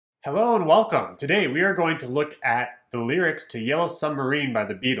Hello and welcome. Today we are going to look at the lyrics to Yellow Submarine by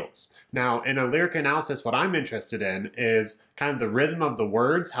the Beatles. Now, in a lyric analysis, what I'm interested in is kind of the rhythm of the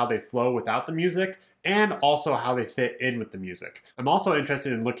words, how they flow without the music, and also how they fit in with the music. I'm also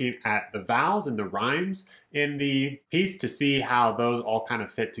interested in looking at the vowels and the rhymes in the piece to see how those all kind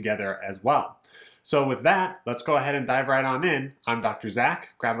of fit together as well. So with that, let's go ahead and dive right on in. I'm Dr.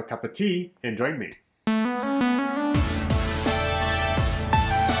 Zach. Grab a cup of tea and join me.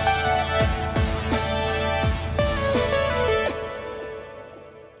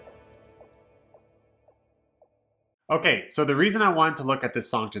 Okay, so the reason I wanted to look at this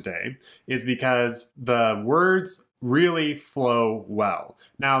song today is because the words really flow well.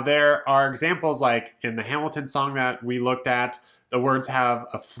 Now, there are examples like in the Hamilton song that we looked at, the words have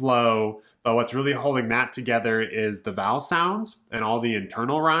a flow, but what's really holding that together is the vowel sounds and all the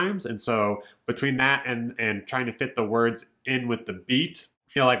internal rhymes. And so between that and trying to fit the words in with the beat,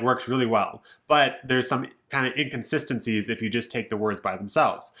 like works really well. But there's some kind of inconsistencies if you just take the words by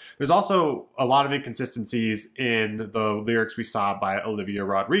themselves. There's also a lot of inconsistencies in the lyrics we saw by Olivia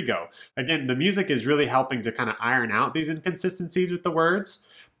Rodrigo. Again, the music is really helping to kind of iron out these inconsistencies with the words,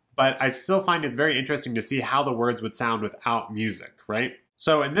 but I still find it's very interesting to see how the words would sound without music, right?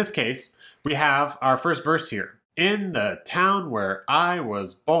 So in this case, we have our first verse here. In the town where I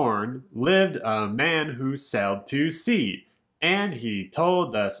was born lived a man who sailed to sea. And he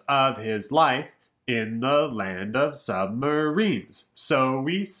told us of his life in the land of submarines. So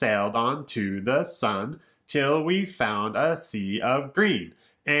we sailed on to the sun till we found a sea of green.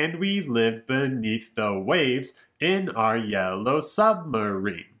 And we lived beneath the waves in our yellow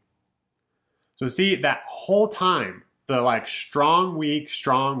submarine. So see, that whole time, the like strong, weak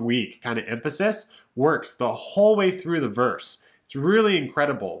kind of emphasis works the whole way through the verse. It's really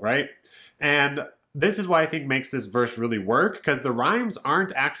incredible, right? And this is why I think makes this verse really work, because the rhymes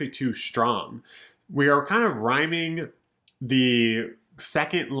aren't actually too strong. We are kind of rhyming the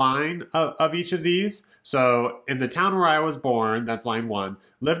second line of each of these. So, in the town where I was born, that's line 1,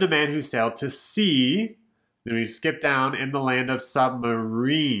 lived a man who sailed to sea. Then we skip down in the land of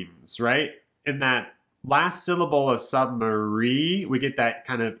submarines, right? In that last syllable of submarine, we get that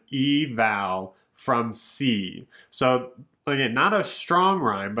kind of E vowel from sea. So, again, not a strong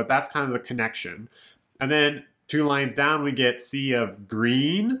rhyme, but that's kind of the connection. And then 2 lines down, we get sea of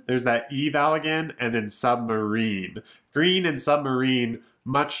green. There's that E vowel again, and then submarine. Green and submarine,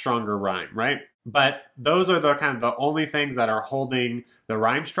 much stronger rhyme, right? But those are the kind of the only things that are holding the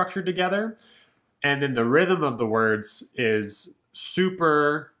rhyme structure together. And then the rhythm of the words is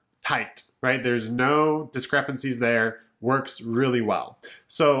super tight, right? There's no discrepancies there. Works really well.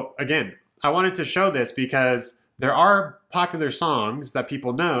 So again, I wanted to show this because there are popular songs that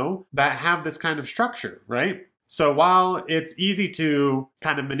people know that have this kind of structure, right? So while it's easy to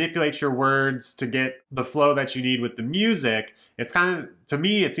kind of manipulate your words to get the flow that you need with the music, it's kind of, to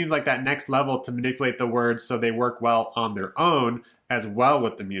me, it seems like that next level to manipulate the words so they work well on their own as well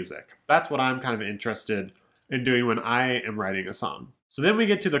with the music. That's what I'm kind of interested in doing when I am writing a song. So then we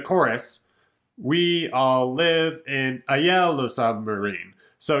get to the chorus. We all live in a yellow submarine.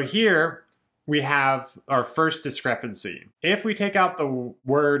 So here, we have our first discrepancy. If we take out the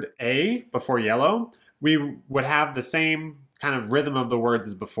word A before yellow, we would have the same kind of rhythm of the words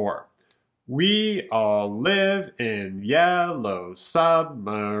as before. We all live in yellow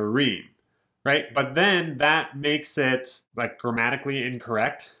submarine, right? But then that makes it like grammatically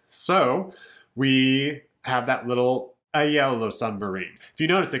incorrect. So we have that little a yellow submarine. If you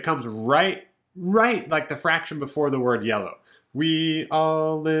notice, it comes right like the fraction before the word yellow. We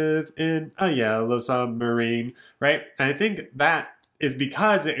all live in a yellow submarine, right? And I think that is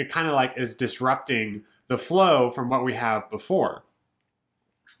because it kind of like is disrupting the flow from what we have before.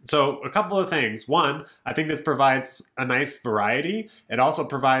 So a couple of things. One, I think this provides a nice variety. It also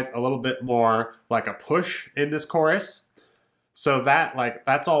provides a little bit more like a push in this chorus. So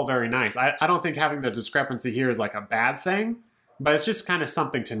that's all very nice. I don't think having the discrepancy here is like a bad thing, but it's just kind of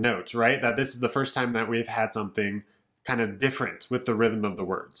something to note, right? That this is the first time that we've had something kind of different with the rhythm of the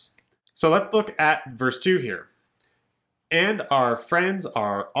words. So let's look at verse 2 here. And our friends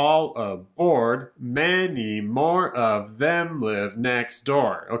are all aboard, many more of them live next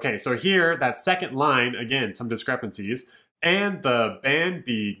door. Okay, so here, that second line, again, some discrepancies, and the band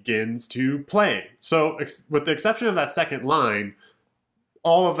begins to play. So with the exception of that second line,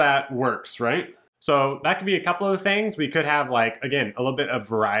 all of that works, right? So that could be a couple of things. We could have like, again, a little bit of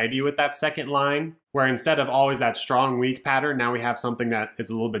variety with that second line, where instead of always that strong, weak pattern, now we have something that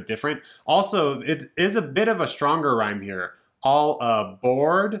is a little bit different. Also, it is a bit of a stronger rhyme here. All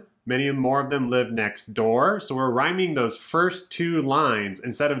aboard, Many more of them live next door. So we're rhyming those first two lines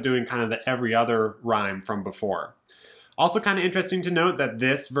instead of doing kind of the every other rhyme from before. Also kind of interesting to note that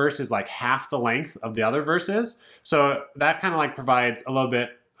this verse is like half the length of the other verses. So that kind of like provides a little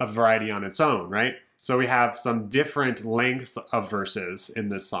bit of variety on its own, right? So we have some different lengths of verses in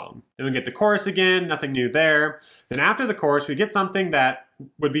this song. Then we get the chorus again, nothing new there. Then after the chorus, we get something that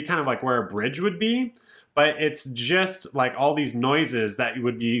would be kind of like where a bridge would be, but it's just like all these noises that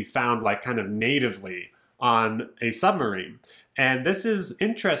would be found like kind of natively on a submarine. And this is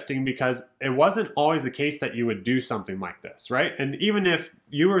interesting because it wasn't always the case that you would do something like this, right? And even if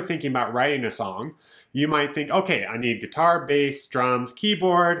you were thinking about writing a song, you might think, okay, I need guitar, bass, drums,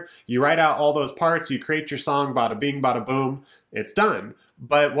 keyboard. You write out all those parts, you create your song, bada bing, bada boom, it's done.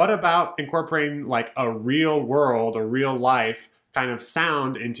 But what about incorporating like a real world, a real life kind of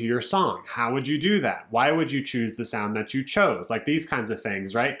sound into your song? How would you do that? Why would you choose the sound that you chose? Like these kinds of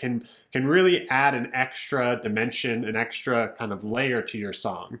things, right? Can really add an extra dimension, an extra kind of layer to your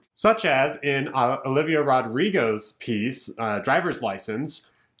song. Such as in Olivia Rodrigo's piece, Driver's License,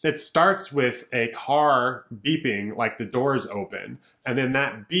 it starts with a car beeping like the doors open, and then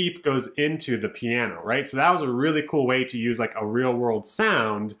that beep goes into the piano, right? So that was a really cool way to use like a real world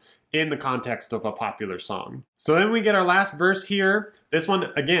sound in the context of a popular song. So then we get our last verse here. This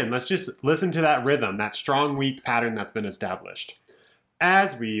one, again, let's just listen to that rhythm, that strong, weak pattern that's been established.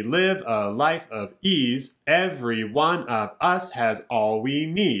 As we live a life of ease, every one of us has all we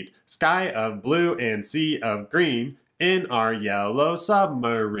need. Sky of blue and sea of green in our yellow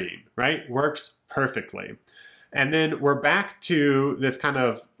submarine, right? Works perfectly. And then we're back to this kind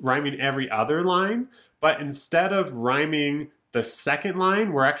of rhyming every other line, but instead of rhyming the second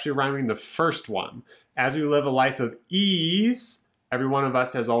line, we're actually rhyming the first one. As we live a life of ease, every one of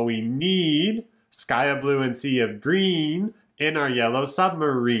us has all we need. Sky of blue and sea of green in our yellow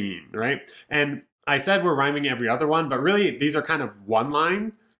submarine, right? And I said we're rhyming every other one, but really these are kind of one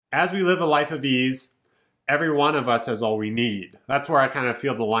line. As we live a life of ease, every one of us has all we need. That's where I kind of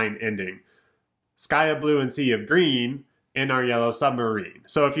feel the line ending. Sky of blue and sea of green in our yellow submarine.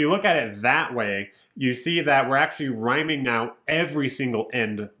 So if you look at it that way, you see that we're actually rhyming now every single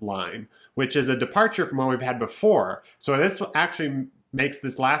end line, which is a departure from what we've had before. So this actually makes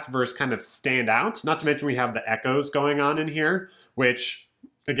this last verse kind of stand out. Not to mention we have the echoes going on in here, which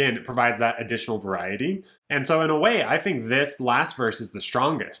again, it provides that additional variety. And so in a way, I think this last verse is the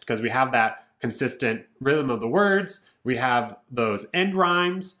strongest because we have that consistent rhythm of the words. We have those end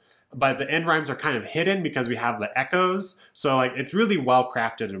rhymes, but the end rhymes are kind of hidden because we have the echoes. So like it's really well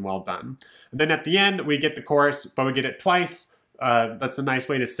crafted and well done. And then at the end, we get the chorus, but we get it twice. That's a nice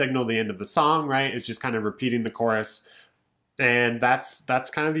way to signal the end of the song, right? It's just kind of repeating the chorus. And that's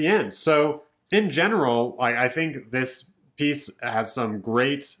kind of the end. So in general, like I think this piece has some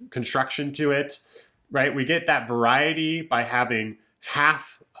great construction to it, right? We get that variety by having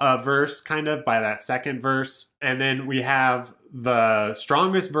half a verse kind of by that second verse. And then we have the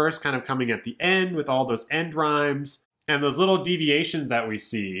strongest verse kind of coming at the end with all those end rhymes and those little deviations that we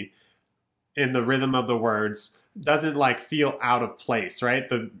see in the rhythm of the words doesn't like feel out of place, right?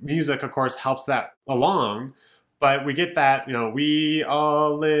 The music, of course, helps that along. But we get that, you know, we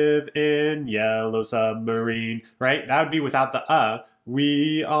all live in yellow submarine, right? That would be without the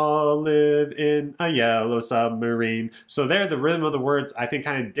We all live in a yellow submarine. So there, the rhythm of the words, I think,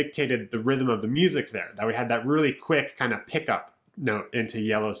 kind of dictated the rhythm of the music there. That we had that really quick kind of pickup note into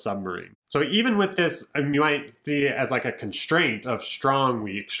yellow submarine. So even with this, I mean, you might see it as like a constraint of strong,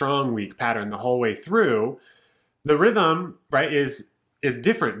 weak pattern the whole way through. The rhythm, right, is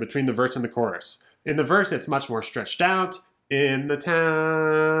different between the verse and the chorus. In the verse, it's much more stretched out. In the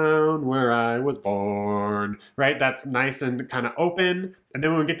town where I was born, right? That's nice and kind of open. And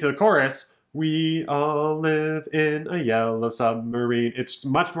then when we get to the chorus, we all live in a yellow submarine. It's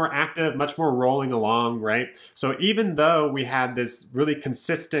much more active, much more rolling along, right? So even though we had this really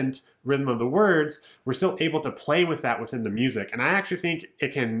consistent rhythm of the words, we're still able to play with that within the music. And I actually think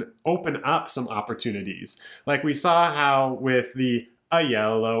it can open up some opportunities. Like we saw how with the a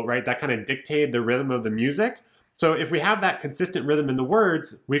yellow, right? That kind of dictated the rhythm of the music. So if we have that consistent rhythm in the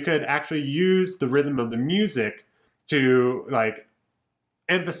words, we could actually use the rhythm of the music to like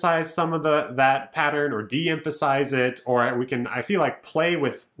emphasize some of that pattern or de-emphasize it, or we can, I feel like, play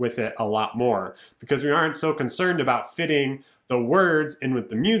with it a lot more because we aren't so concerned about fitting the words in with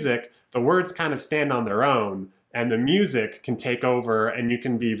the music. The words kind of stand on their own, and the music can take over and you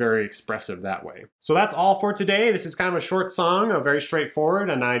can be very expressive that way. So that's all for today. This is kind of a short song, very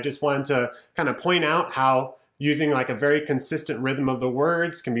straightforward, and I just wanted to kind of point out how using like a very consistent rhythm of the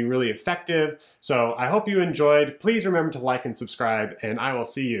words can be really effective. So I hope you enjoyed. Please remember to like and subscribe, and I will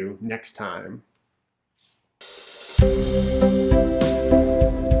see you next time.